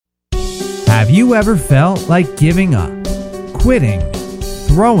Have you ever felt like giving up, quitting,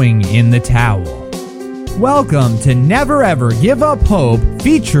 throwing in the towel? Welcome to Never Ever Give Up Hope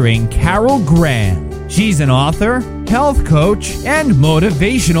featuring Carol Graham. She's an author, health coach, and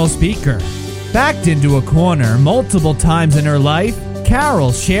motivational speaker. Backed into a corner multiple times in her life,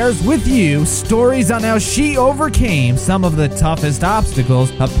 Carol shares with you stories on how she overcame some of the toughest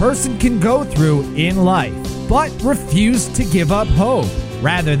obstacles a person can go through in life, but refused to give up hope.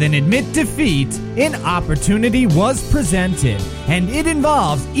 Rather than admit defeat, an opportunity was presented, and it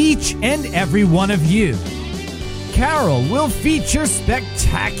involves each and every one of you. Carol will feature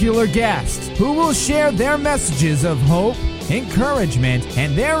spectacular guests who will share their messages of hope, encouragement,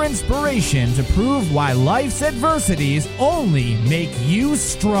 and their inspiration to prove why life's adversities only make you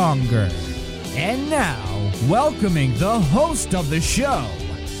stronger. And now, welcoming the host of the show,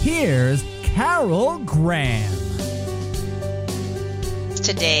 here's Carol Graham.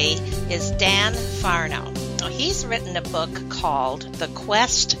 Today is Dan Farnow. He's written a book called The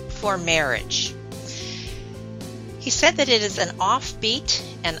Quest for Marriage. He said that it is an offbeat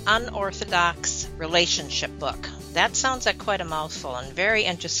and unorthodox relationship book. That sounds like quite a mouthful. I'm very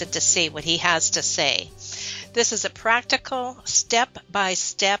interested to see what he has to say. This is a practical,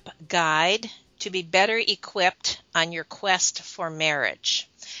 step-by-step guide to be better equipped on your quest for marriage.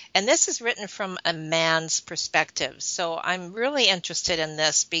 And this is written from a man's perspective. So I'm really interested in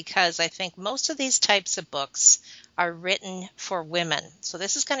this because I think most of these types of books are written for women. So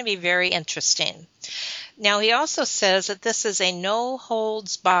this is going to be very interesting. Now, he also says that this is a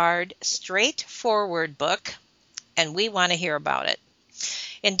no-holds-barred, straightforward book, and we want to hear about it.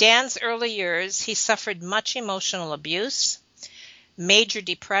 In Dan's early years, he suffered much emotional abuse, major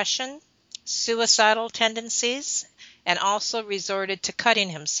depression, suicidal tendencies, and also resorted to cutting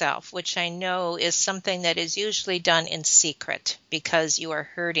himself, which I know is something that is usually done in secret because you are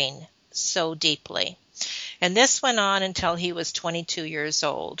hurting so deeply. And this went on until he was 22 years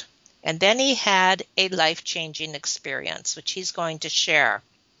old. And then he had a life-changing experience, which he's going to share.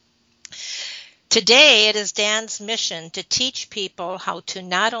 Today, it is Dan's mission to teach people how to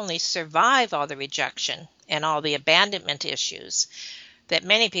not only survive all the rejection and all the abandonment issues that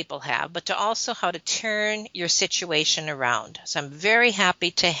many people have, but to also how to turn your situation around. So I'm very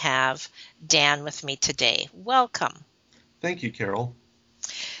happy to have Dan with me today. Welcome. Thank you, Carol.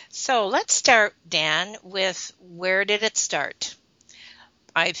 So let's start, Dan, with where did it start?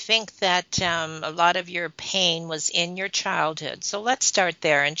 I think that a lot of your pain was in your childhood. So let's start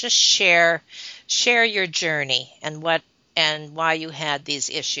there and just share your journey and why you had these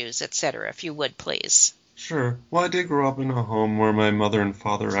issues, etc., if you would, please. Sure. Well, I did grow up in a home where my mother and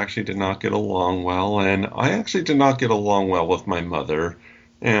father actually did not get along well, and I actually did not get along well with my mother.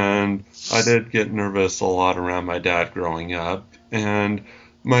 And I did get nervous a lot around my dad growing up, and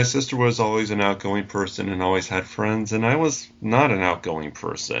my sister was always an outgoing person and always had friends, and I was not an outgoing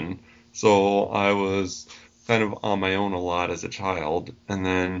person. So I was kind of on my own a lot as a child. And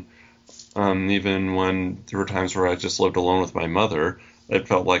then even when there were times where I just lived alone with my mother, it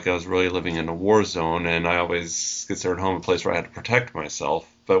felt like I was really living in a war zone, and I always considered home a place where I had to protect myself,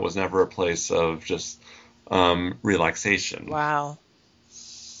 but it was never a place of just relaxation. Wow.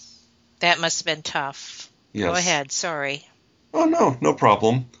 That must have been tough. Yes. Go ahead, sorry. Oh, no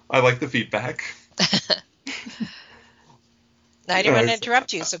problem. I like the feedback. I didn't want to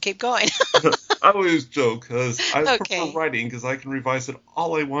interrupt you, so keep going. I always joke because I Okay. prefer writing because I can revise it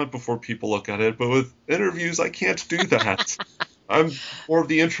all I want before people look at it, but with interviews, I can't do that. I'm more of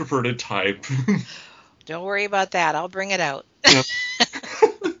the introverted type. Don't worry about that. I'll bring it out. Yeah.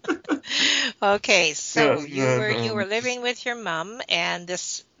 Okay, so Yes, you were living with your mom, and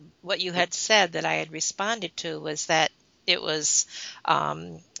what you had said that I had responded to was that it was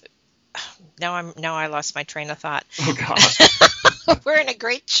now I lost my train of thought. Oh God. We're in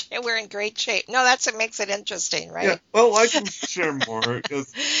great shape. No, that's what makes it interesting, right? Yeah. Well, I can share more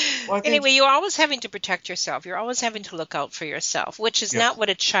because Anyway, you're always having to protect yourself. You're always having to look out for yourself, which is not what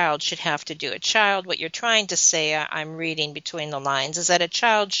a child should have to do. A child, what you're trying to say, I'm reading between the lines, is that a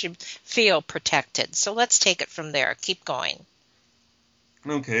child should feel protected. So let's take it from there. Keep going.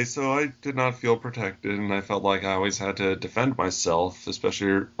 Okay, so I did not feel protected, and I felt like I always had to defend myself,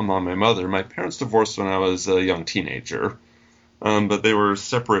 especially among my mother. My parents divorced when I was a young teenager, but they were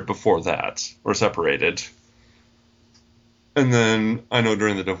separate before that, or separated. And then I know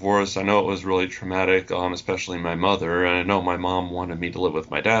during the divorce, I know it was really traumatic, especially my mother, and I know my mom wanted me to live with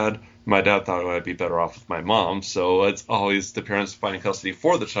my dad. My dad thought I'd be better off with my mom, so it's always the parents finding custody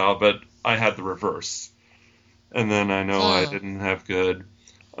for the child, but I had the reverse. And then I know I didn't have good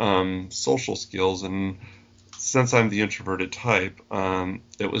social skills, and since I'm the introverted type,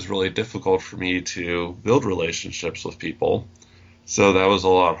 it was really difficult for me to build relationships with people. So that was a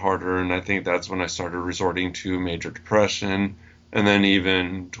lot harder, and I think that's when I started resorting to major depression, and then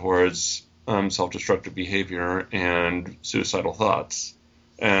even towards self-destructive behavior and suicidal thoughts.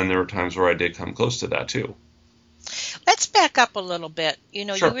 And there were times where I did come close to that too. Let's back up a little bit. You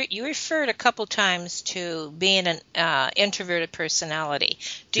know, Sure. you referred a couple times to being an introverted personality.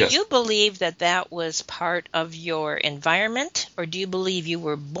 Do Yes. you believe that that was part of your environment, or do you believe you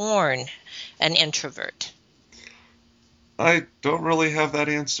were born an introvert? I don't really have that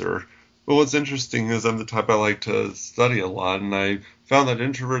answer. But what's interesting is I'm the type I like to study a lot, and I found that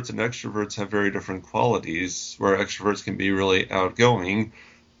introverts and extroverts have very different qualities, where extroverts can be really outgoing.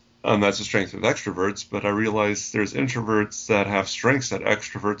 That's a strength of extroverts, but I realize there's introverts that have strengths that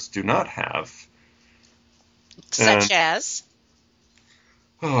extroverts do not have. And, Such as?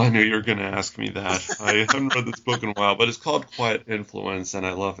 oh, I knew you were going to ask me that. I haven't read this book in a while, but it's called Quiet Influence, and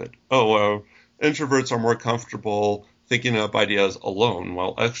I love it. Introverts are more comfortable thinking up ideas alone,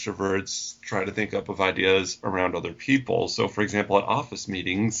 while extroverts try to think up of ideas around other people. So, for example, at office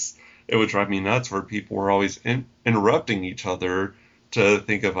meetings, it would drive me nuts where people were always interrupting each other to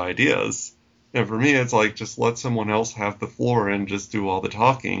think of ideas. And for me, it's like just let someone else have the floor and just do all the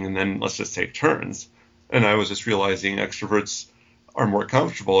talking, and then let's just take turns. And I was just realizing extroverts are more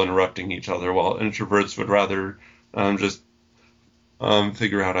comfortable interrupting each other, while introverts would rather just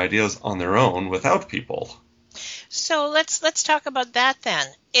figure out ideas on their own without people. So let's talk about that then.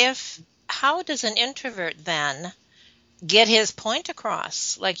 If how does an introvert then get his point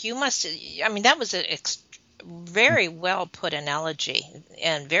across? Like you must, I mean, that was a very well put analogy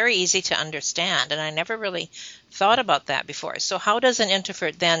and very easy to understand. And I never really thought about that before. So how does an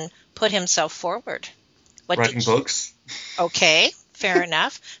introvert then put himself forward? Writing books. Okay, fair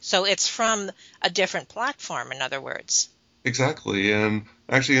enough. So it's from a different platform, in other words. Exactly. And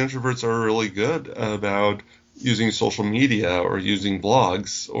actually, introverts are really good about using social media or using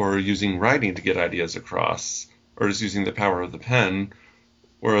blogs or using writing to get ideas across or just using the power of the pen.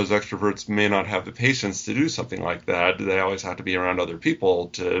 Whereas extroverts may not have the patience to do something like that. They always have to be around other people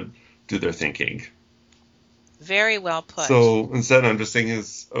to do their thinking. Very well put. So instead, I'm just thinking,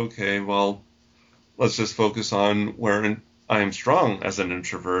 okay, well, let's just focus on where I am strong as an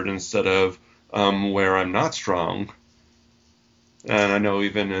introvert instead of where I'm not strong. And I know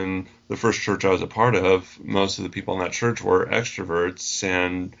even in the first church I was a part of, most of the people in that church were extroverts,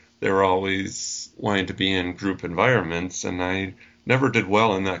 and they were always wanting to be in group environments, and I never did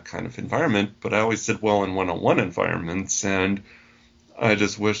well in that kind of environment, but I always did well in one-on-one environments, and I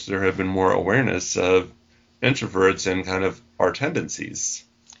just wish there had been more awareness of introverts and kind of our tendencies.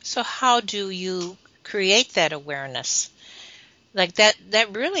 So how do you create that awareness? Like that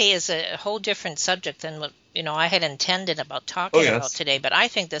really is a whole different subject than what I had intended about talking about today, but I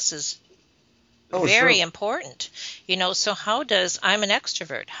think this is very important. So how does I'm an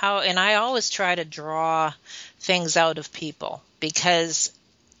extrovert? And I always try to draw things out of people because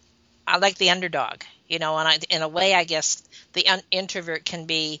I like the underdog, and in a way, I guess the introvert can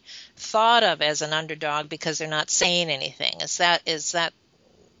be thought of as an underdog because they're not saying anything. Is that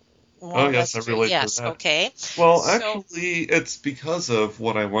Oh, yes, I relate to that. Okay. Well, actually, it's because of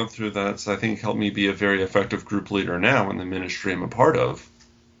what I went through that's, I think, helped me be a very effective group leader now in the ministry I'm a part of.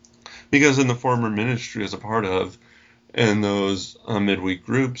 Because in the former ministry I was a part of, in those midweek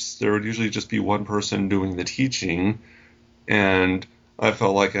groups, there would usually just be one person doing the teaching, and I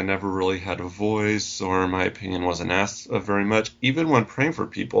felt like I never really had a voice or my opinion wasn't asked of very much. Even when praying for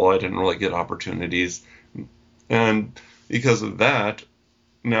people, I didn't really get opportunities. And because of that,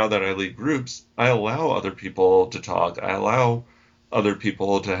 now that I lead groups, I allow other people to talk. I allow other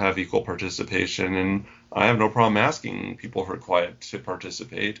people to have equal participation, and I have no problem asking people for quiet to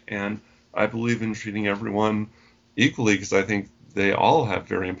participate. And I believe in treating everyone equally because I think they all have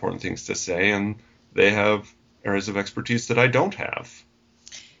very important things to say, and they have areas of expertise that I don't have.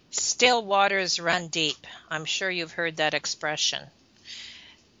 Still waters run deep. I'm sure you've heard that expression.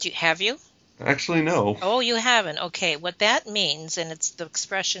 Have you? Actually, no. Oh, you haven't? Okay. What that means, and the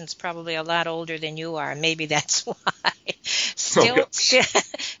expression's probably a lot older than you are, maybe that's why.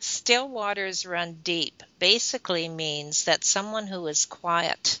 Still waters run deep basically means that someone who is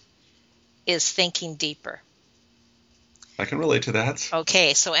quiet is thinking deeper. I can relate to that.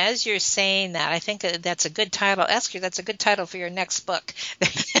 Okay, so as you're saying that, I think that's a good title. That's a good title for your next book.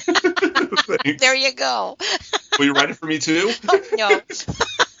 There you go. Will you write it for me too? No.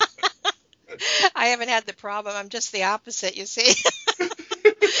 I haven't had the problem. I'm just the opposite, you see.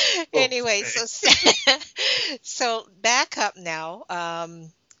 Anyway, so back up now.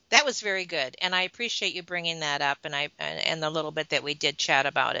 That was very good, and I appreciate you bringing that up, and the little bit that we did chat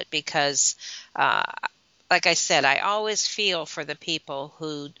about it, because, uh, like I said, I always feel for the people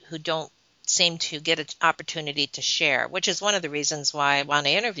who don't seem to get an opportunity to share, which is one of the reasons why I want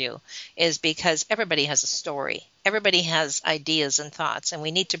to interview, is because everybody has a story, everybody has ideas and thoughts, and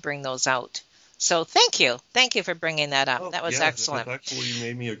we need to bring those out. So thank you for bringing that up. Well, That was yeah, that excellent. actually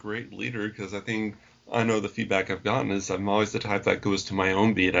made me a great leader because I know the feedback I've gotten is I'm always the type that goes to my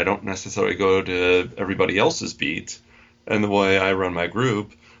own beat. I don't necessarily go to everybody else's beat. And the way I run my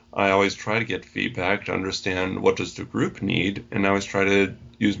group, I always try to get feedback to understand what does the group need, and I always try to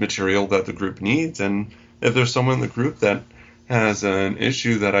use material that the group needs. And if there's someone in the group that has an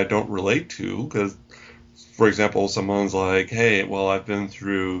issue that I don't relate to, because for example, someone's like, hey, well, I've been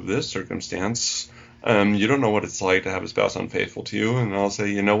through this circumstance. You don't know what it's like to have a spouse unfaithful to you. And I'll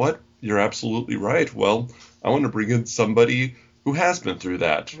say, you know what? You're absolutely right. Well, I want to bring in somebody who has been through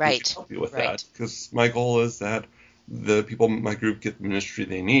that, who can Right, help you with right. that. Because my goal is that the people in my group get the ministry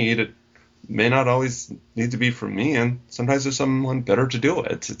they need. It may not always need to be from me, and sometimes there's someone better to do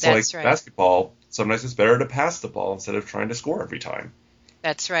it. It's like That's right. basketball. Sometimes it's better to pass the ball instead of trying to score every time.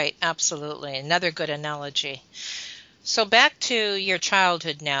 That's right. Absolutely. Another good analogy. So back to your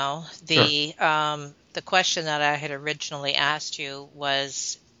childhood now. Sure. The question that I had originally asked you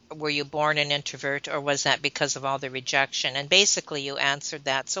was, were you born an introvert, or was that because of all the rejection? And basically you answered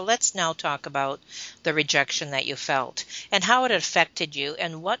that. So let's now talk about the rejection that you felt and how it affected you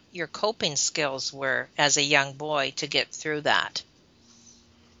and what your coping skills were as a young boy to get through that.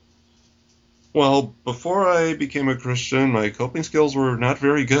 Well, before I became a Christian, my coping skills were not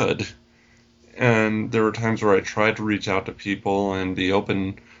very good. And there were times where I tried to reach out to people and be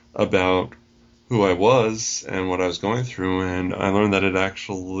open about who I was and what I was going through, and I learned that it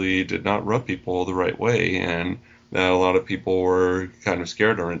actually did not rub people the right way, and that a lot of people were kind of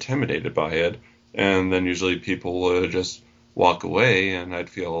scared or intimidated by it, and then usually people would just walk away, and I'd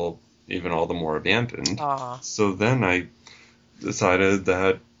feel even all the more abandoned. Aw. So then I decided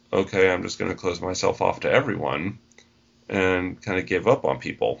that, okay, I'm just going to close myself off to everyone, and kind of gave up on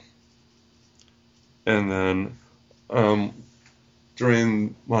people. And then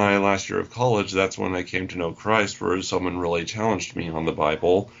during my last year of college, that's when I came to know Christ, where someone really challenged me on the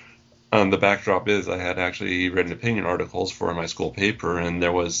Bible. The backdrop is I had actually written opinion articles for my school paper, and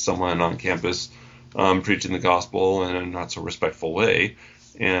there was someone on campus preaching the gospel in a not so respectful way.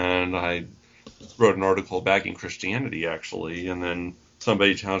 And I wrote an article bagging Christianity, actually, and then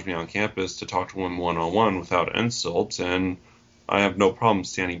somebody challenged me on campus to talk to him one-on-one without insults, and I have no problem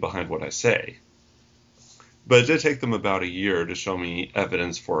standing behind what I say. But it did take them about a year to show me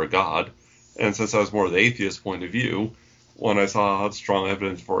evidence for a God. And since I was more of the atheist point of view, when I saw strong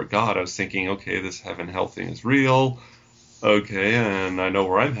evidence for a God, I was thinking, okay, this heaven hell thing is real. Okay, and I know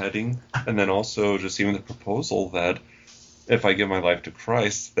where I'm heading. And then also just even the proposal that if I give my life to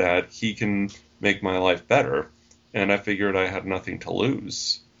Christ, that he can make my life better. And I figured I had nothing to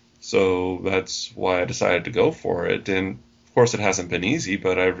lose. So that's why I decided to go for it. And of course, it hasn't been easy,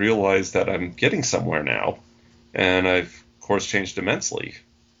 but I realized that I'm getting somewhere now. And I've, of course, changed immensely.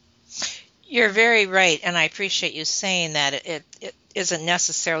 You're very right, and I appreciate you saying that it isn't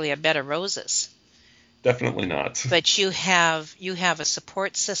necessarily a bed of roses. Definitely not. But you have a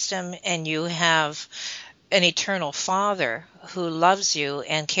support system, and you have an eternal Father who loves you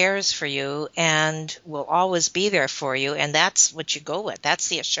and cares for you and will always be there for you, and that's what you go with. That's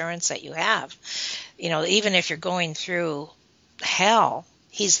the assurance that you have. You know, even if you're going through hell,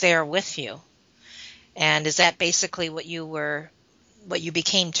 he's there with you. And is that basically what you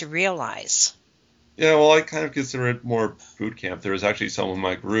became to realize? Yeah, well, I kind of consider it more boot camp. There was actually someone in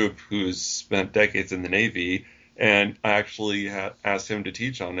my group who's spent decades in the Navy, and I actually asked him to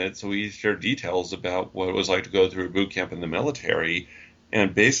teach on it, so he shared details about what it was like to go through a boot camp in the military.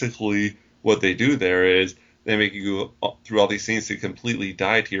 And basically what they do there is they make you go through all these things to completely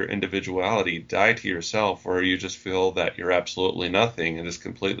die to your individuality, die to yourself, where you just feel that you're absolutely nothing and just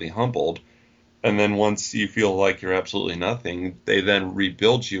completely humbled. And then once you feel like you're absolutely nothing, they then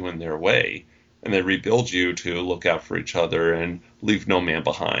rebuild you in their way. And they rebuild you to look out for each other and leave no man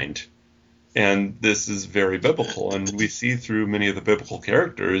behind. And this is very biblical. And we see through many of the biblical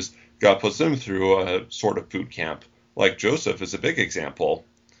characters, God puts them through a sort of boot camp. Like Joseph is a big example,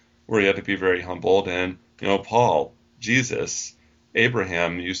 where he had to be very humbled. And, Paul, Jesus,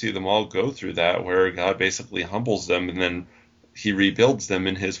 Abraham, you see them all go through that, where God basically humbles them and then he rebuilds them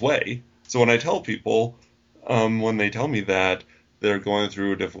in his way. So when I tell people, when they tell me that they're going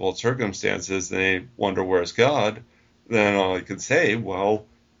through difficult circumstances and they wonder where's God, then all I can say, well,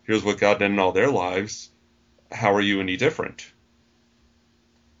 here's what God did in all their lives. How are you any different?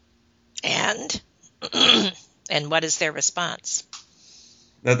 And and what is their response?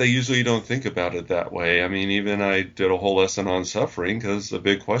 That they usually don't think about it that way. I mean, even I did a whole lesson on suffering because the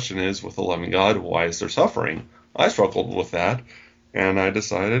big question is, with a loving God, why is there suffering? I struggled with that, and I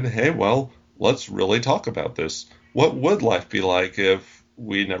decided, hey, well, let's really talk about this. What would life be like if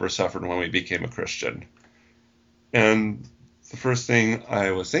we never suffered when we became a Christian? And the first thing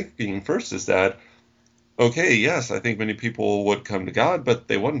I was thinking first is that, okay, yes, I think many people would come to God, but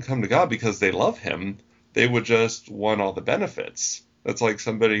they wouldn't come to God because they love him. They would just want all the benefits. That's like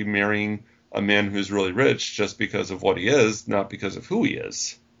somebody marrying a man who's really rich just because of what he is, not because of who he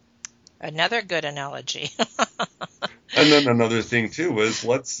is. Another good analogy. And then another thing, too, is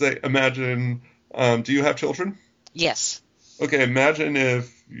let's say, imagine, do you have children? Yes. Okay, imagine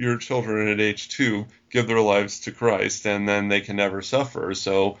if your children at age 2 give their lives to Christ and then they can never suffer.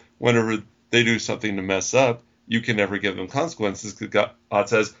 So whenever they do something to mess up, you can never give them consequences because God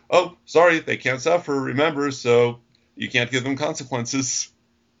says, oh, sorry, they can't suffer, remember, so you can't give them consequences.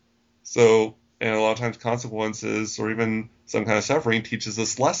 So, and a lot of times consequences or even some kind of suffering teaches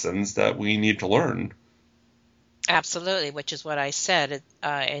us lessons that we need to learn. Absolutely, which is what I said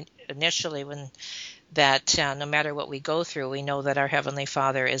initially when that no matter what we go through, we know that our Heavenly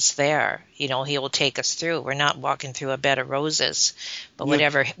Father is there. You know, he will take us through. We're not walking through a bed of roses, but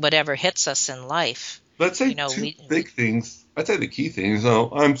whatever hits us in life. Let's say two big things. I'd say the key things. Oh,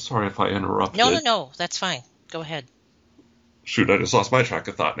 I'm sorry if I interrupted. No, that's fine. Go ahead. Shoot, I just lost my track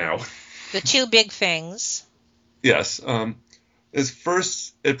of thought now. The two big things. Yes. Is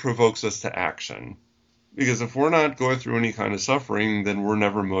first, it provokes us to action. Because if we're not going through any kind of suffering, then we're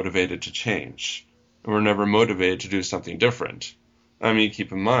never motivated to change. And we're never motivated to do something different. I mean,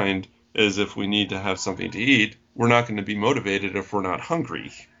 keep in mind, is if we need to have something to eat, we're not going to be motivated if we're not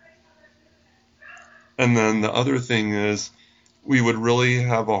hungry. And then the other thing is, we would really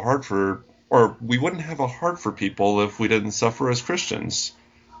have a heart for, or we wouldn't have a heart for people if we didn't suffer as Christians.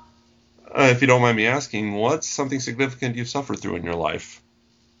 If you don't mind me asking, what's something significant you've suffered through in your life?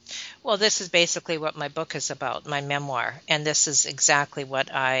 Well, this is basically what my book is about, my memoir, and this is exactly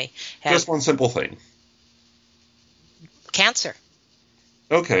what I have. Just one simple thing. Cancer.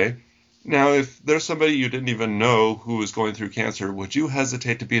 Okay. Now, if there's somebody you didn't even know who is going through cancer, would you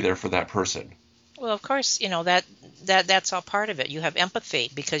hesitate to be there for that person? Well, of course, you know, that's all part of it. You have empathy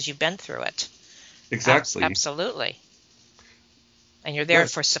because you've been through it. Exactly. Absolutely. And you're there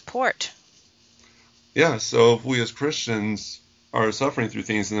for support. Yeah, so if we as Christians are suffering through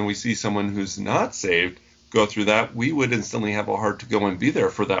things and then we see someone who's not saved go through that, we would instantly have a heart to go and be there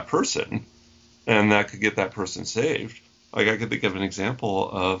for that person. And that could get that person saved. Like I could think of an example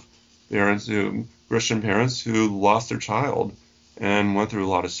of Christian parents who lost their child and went through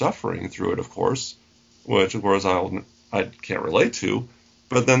a lot of suffering through it, of course, which of course I can't relate to.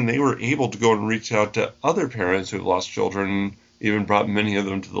 But then they were able to go and reach out to other parents who've lost children, even brought many of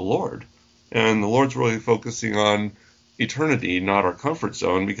them to the Lord. And the Lord's really focusing on eternity, not our comfort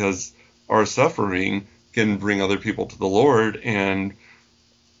zone, because our suffering can bring other people to the Lord. And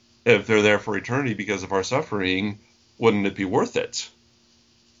if they're there for eternity because of our suffering, wouldn't it be worth it?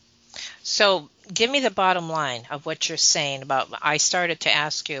 So give me the bottom line of what you're saying about, I started to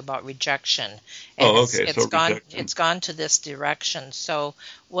ask you about rejection. And it's gone to this direction. So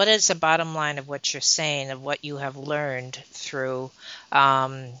what is the bottom line of what you're saying, of what you have learned through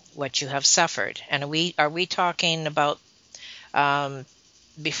what you have suffered? And are we talking about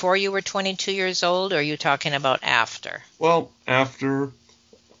before you were 22 years old, or are you talking about after? Well, after.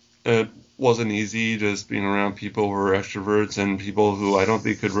 It wasn't easy just being around people who were extroverts and people who I don't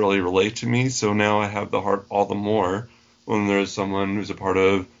think could really relate to me. So now I have the heart all the more when there's someone who's a part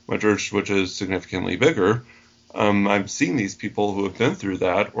of my church, which is significantly bigger. I've seen these people who have been through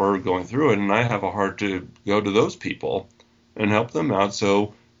that or going through it, and I have a heart to go to those people and help them out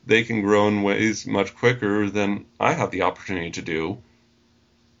so they can grow in ways much quicker than I have the opportunity to do.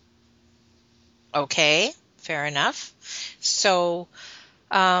 Okay, fair enough. So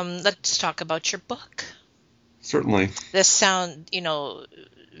let's talk about your book. Certainly. This sound,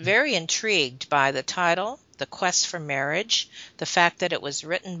 very intrigued by the title, The Quest for Marriage, the fact that it was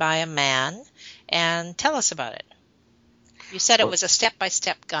written by a man, and tell us about it. You said it was a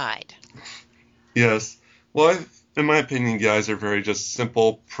step-by-step guide. Yes. Well, in my opinion, guys are very just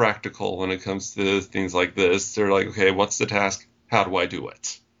simple, practical when it comes to things like this. They're like, okay, what's the task? How do I do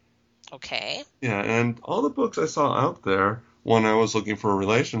it? Okay. Yeah, and all the books I saw out there when I was looking for a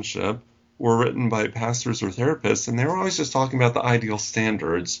relationship were written by pastors or therapists, and they were always just talking about the ideal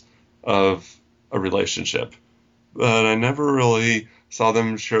standards of a relationship. But I never really saw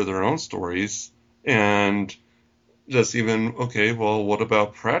them share their own stories and, just even, okay, well, what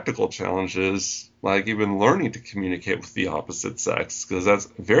about practical challenges, like even learning to communicate with the opposite sex? Because that's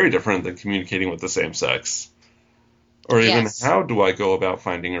very different than communicating with the same sex. Or even, Yes. how do I go about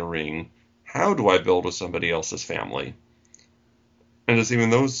finding a ring? How do I build with somebody else's family? And just even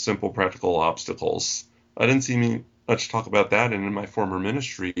those simple practical obstacles. I didn't see much talk about that, and in my former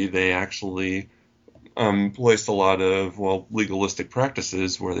ministry, they actually placed a lot of, well, legalistic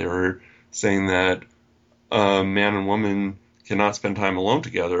practices where they were saying that man and woman cannot spend time alone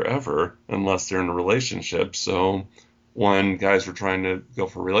together ever unless they're in a relationship. So when guys were trying to go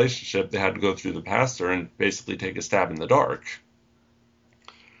for a relationship, they had to go through the pastor and basically take a stab in the dark.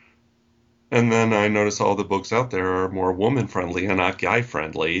 And then I noticed all the books out there are more woman friendly and not guy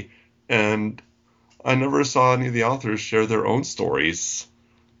friendly. And I never saw any of the authors share their own stories.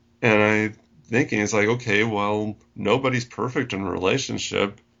 And I thinking it's like, okay, well, nobody's perfect in a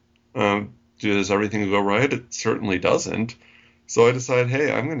relationship. Does everything go right? It certainly doesn't. So I decided,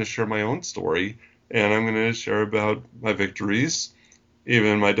 hey, I'm going to share my own story, and I'm going to share about my victories,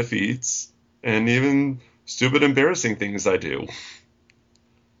 even my defeats, and even stupid, embarrassing things I do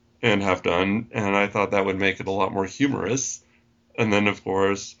and have done. And I thought that would make it a lot more humorous. And then, of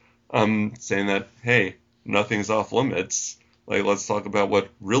course, I'm saying that, hey, nothing's off limits. Like, let's talk about what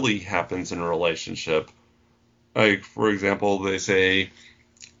really happens in a relationship. Like, for example, they say,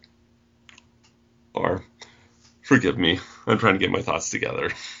 or forgive me, I'm trying to get my thoughts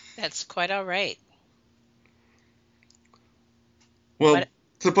together. That's quite all right. Well, What?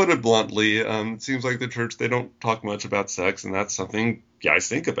 to put it bluntly, it seems like the church, they don't talk much about sex, and that's something guys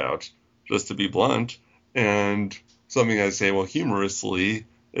think about, just to be blunt. And something I say, well, humorously,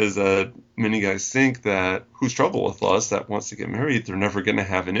 is that many guys think that who struggle with lust, that wants to get married, they're never going to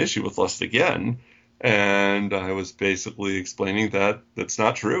have an issue with lust again. And I was basically explaining that that's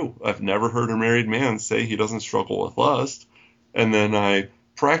not true. I've never heard a married man say he doesn't struggle with lust. And then I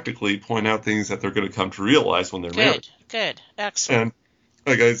practically point out things that they're going to come to realize when they're married. Good, good, excellent. And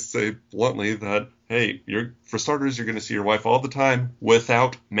like I say bluntly that, hey, for starters, you're going to see your wife all the time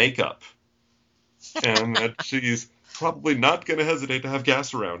without makeup. And that she's probably not going to hesitate to have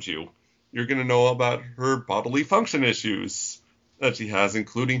gas around you. You're going to know about her bodily function issues that she has,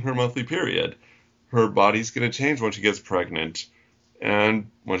 including her monthly period. Her body's going to change when she gets pregnant. And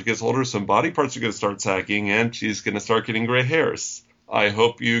when she gets older, some body parts are going to start sagging, and she's going to start getting gray hairs. I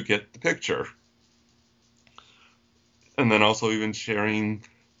hope you get the picture. And then also even sharing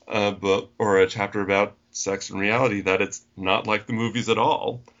a book or a chapter about sex and reality, that it's not like the movies at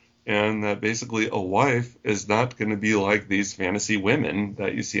all. And that basically a wife is not going to be like these fantasy women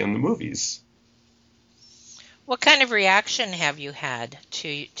that you see in the movies. What kind of reaction have you had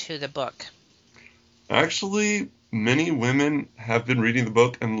to the book? Actually, many women have been reading the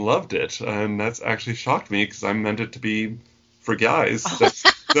book and loved it. And that's actually shocked me because I meant it to be for guys. That's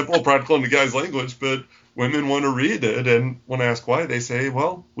simple, practical in the guy's language, but women want to read it. And when I ask why, they say,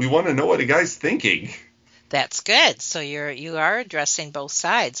 well, we want to know what a guy's thinking. That's good. So you are addressing both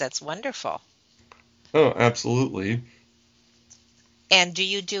sides. That's wonderful. Oh, absolutely. And do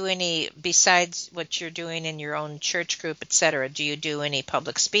you do any, besides what you're doing in your own church group, etc., do you do any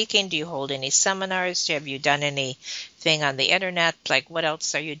public speaking? Do you hold any seminars? Have you done anything on the internet? Like, what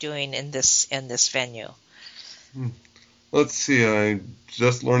else are you doing in this venue? Let's see, I'm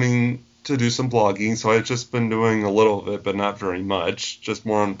just learning to do some blogging, so I've just been doing a little of it, but not very much, just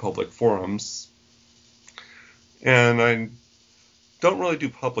more on public forums. And I don't really do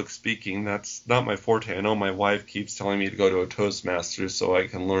public speaking. That's not my forte. I know my wife keeps telling me to go to a Toastmasters so I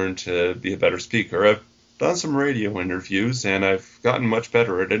can learn to be a better speaker. I've done some radio interviews, and I've gotten much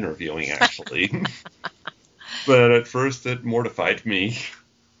better at interviewing, actually. But at first, it mortified me.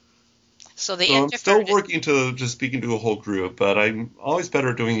 So I'm still working to just speaking to a whole group, but I'm always better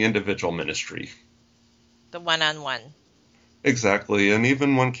at doing individual ministry. The one-on-one. Exactly. And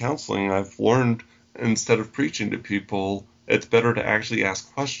even when counseling, I've learned instead of preaching to people, it's better to actually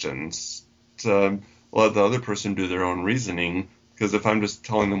ask questions, to let the other person do their own reasoning. Because if I'm just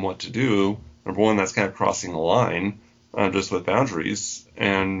telling them what to do, number one, that's kind of crossing a line, just with boundaries.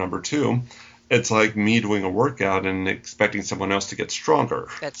 And number two, it's like me doing a workout and expecting someone else to get stronger.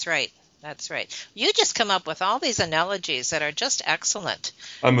 That's right. That's right. You just come up with all these analogies that are just excellent.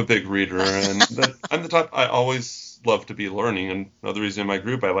 I'm a big reader, and I'm the type, I always love to be learning. And another reason in my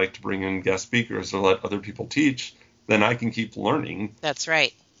group, I like to bring in guest speakers to let other people teach. Then I can keep learning. That's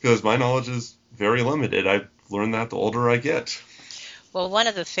right. Because my knowledge is very limited. I've learned that the older I get. Well, one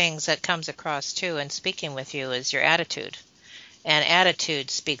of the things that comes across, too, in speaking with you is your attitude. And attitude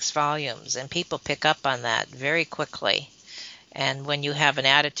speaks volumes, and people pick up on that very quickly. And when you have an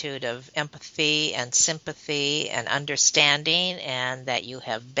attitude of empathy and sympathy and understanding, and that you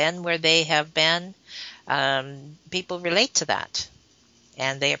have been where they have been, people relate to that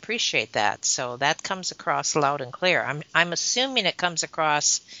and they appreciate that. So that comes across loud and clear. I'm assuming it comes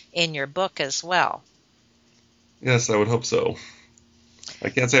across in your book as well. Yes, I would hope so. I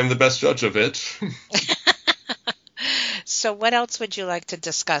can't say I'm the best judge of it. So what else would you like to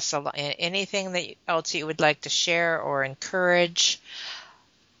discuss? Anything else you would like to share or encourage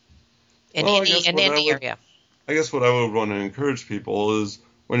in any area? I guess what I would want to encourage people is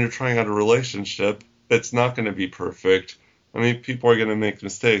when you're trying out a relationship, it's not going to be perfect. I mean, people are going to make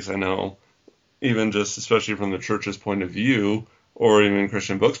mistakes, I know, even just especially from the church's point of view, or even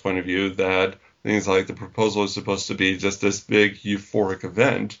Christian books' point of view, that things like the proposal is supposed to be just this big euphoric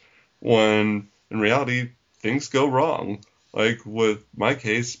event, when in reality, things go wrong. Like with my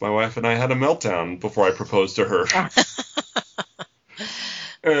case, my wife and I had a meltdown before I proposed to her.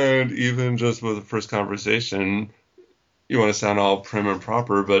 And even just with the first conversation, you want to sound all prim and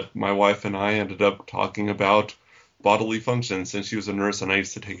proper, but my wife and I ended up talking about bodily functions, since she was a nurse and I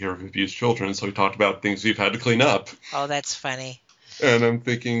used to take care of abused children. So we talked about things we've had to clean up. Oh, that's funny. And I'm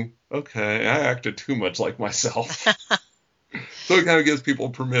thinking, okay, I acted too much like myself. So it kind of gives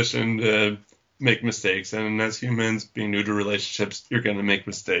people permission to make mistakes. And as humans, being new to relationships, you're going to make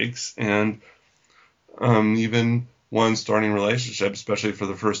mistakes. And even when starting relationships, especially for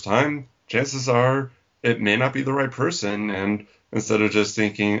the first time, chances are it may not be the right person. And instead of just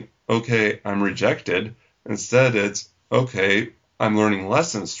thinking, okay, I'm rejected, instead it's, okay, I'm learning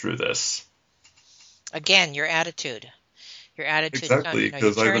lessons through this. Again, your attitude. Your attitude. Exactly,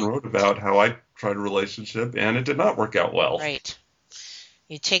 because I even wrote about how I tried a relationship and it did not work out well. Right.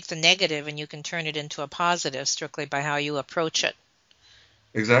 You take the negative and you can turn it into a positive strictly by how you approach it.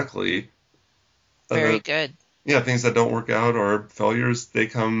 Exactly. Very good. Yeah, things that don't work out or failures, they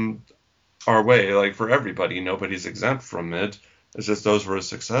come our way. Like for everybody, nobody's exempt from it. It's just those who are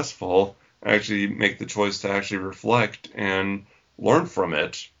successful actually make the choice to actually reflect and learn from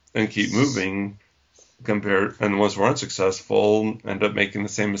it and keep moving. And the ones who aren't successful end up making the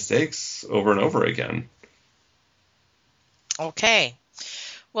same mistakes over and over again. Okay.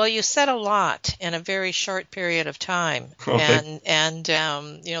 Well, you said a lot in a very short period of time, Okay. and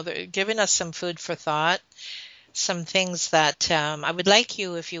giving us some food for thought, some things that I would like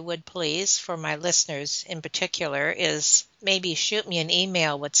you, if you would please, for my listeners in particular, is maybe shoot me an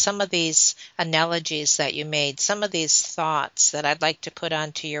email with some of these analogies that you made, some of these thoughts that I'd like to put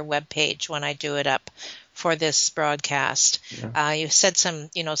onto your webpage when I do it up for this broadcast. Yeah. You said some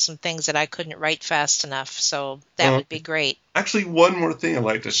things that I couldn't write fast enough, so that would be great. Actually, one more thing I'd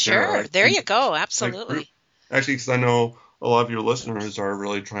like to share. Sure, there you go, absolutely. Actually, because I know a lot of your listeners are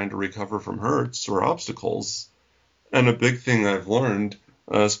really trying to recover from hurts or obstacles. And a big thing I've learned,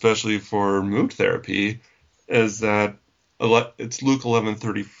 especially for mood therapy, is that it's Luke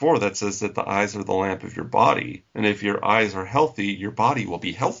 11:34 that says that the eyes are the lamp of your body. And if your eyes are healthy, your body will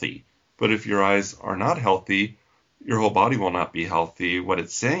be healthy. But if your eyes are not healthy, your whole body will not be healthy. What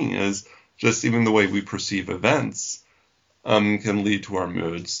it's saying is just even the way we perceive events can lead to our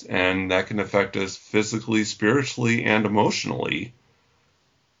moods. And that can affect us physically, spiritually, and emotionally.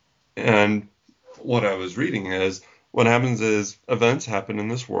 And what I was reading is, what happens is events happen in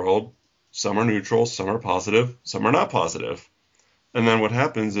this world. Some are neutral, some are positive, some are not positive. And then what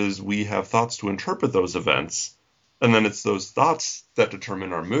happens is we have thoughts to interpret those events. And then it's those thoughts that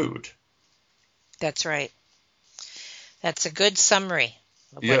determine our mood. That's right. That's a good summary.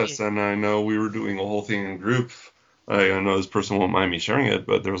 Yes, and I know we were doing a whole thing in group. I know this person won't mind me sharing it,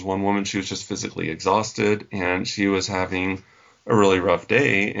 but there was one woman, she was just physically exhausted, and she was having a really rough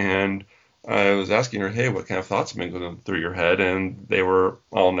day, and I was asking her, hey, what kind of thoughts have been going through your head? And they were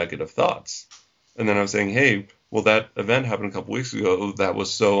all negative thoughts. And then I was saying, hey, well, that event happened a couple weeks ago. That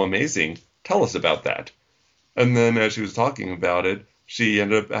was so amazing. Tell us about that. And then as she was talking about it, she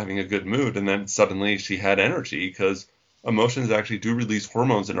ended up having a good mood. And then suddenly she had energy, because emotions actually do release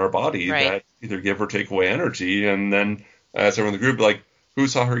hormones in our body that either give or take away energy. And then as everyone in the group, like, who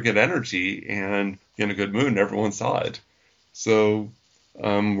saw her get energy and get in a good mood? And everyone saw it. So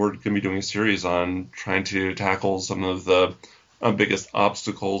we're going to be doing a series on trying to tackle some of the biggest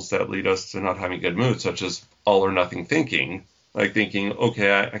obstacles that lead us to not having a good mood, such as all or nothing thinking. Like thinking,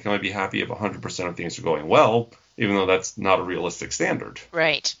 okay, I can only be happy if 100% of things are going well, even though that's not a realistic standard.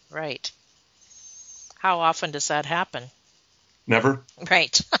 Right. How often does that happen? Never.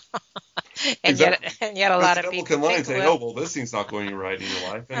 Right. and exactly. yet a lot of people can lie and say, oh, well, this thing's not going right in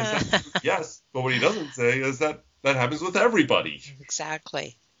your life. And yes, but what he doesn't say is that happens with everybody.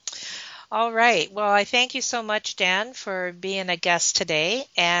 Exactly. All right. Well, I thank you so much, Dan, for being a guest today.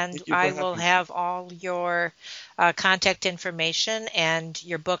 And Thank you for I having will me. have all your contact information, and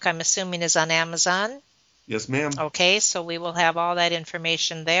your book, I'm assuming, is on Amazon. Yes, ma'am. Okay, so we will have all that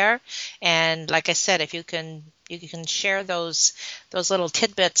information there. And like I said, if you can share those little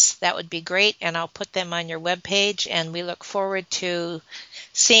tidbits, that would be great, and I'll put them on your webpage, and we look forward to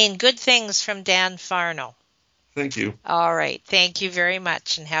seeing good things from Dan Farno. Thank you. All right. Thank you very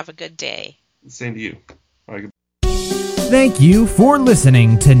much, and have a good day. Same to you. All right, Thank you for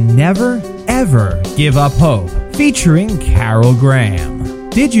listening to Never Ever Give Up Hope, featuring Carol Graham.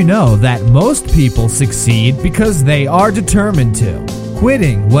 Did you know that most people succeed because they are determined to?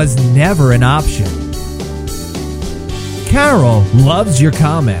 Quitting was never an option. Carol loves your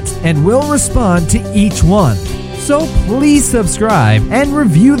comments and will respond to each one. So please subscribe and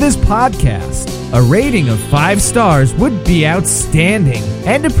review this podcast. A rating of 5 stars would be outstanding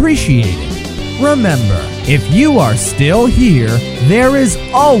and appreciated. Remember, if you are still here, there is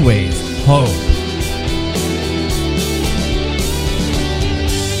always hope.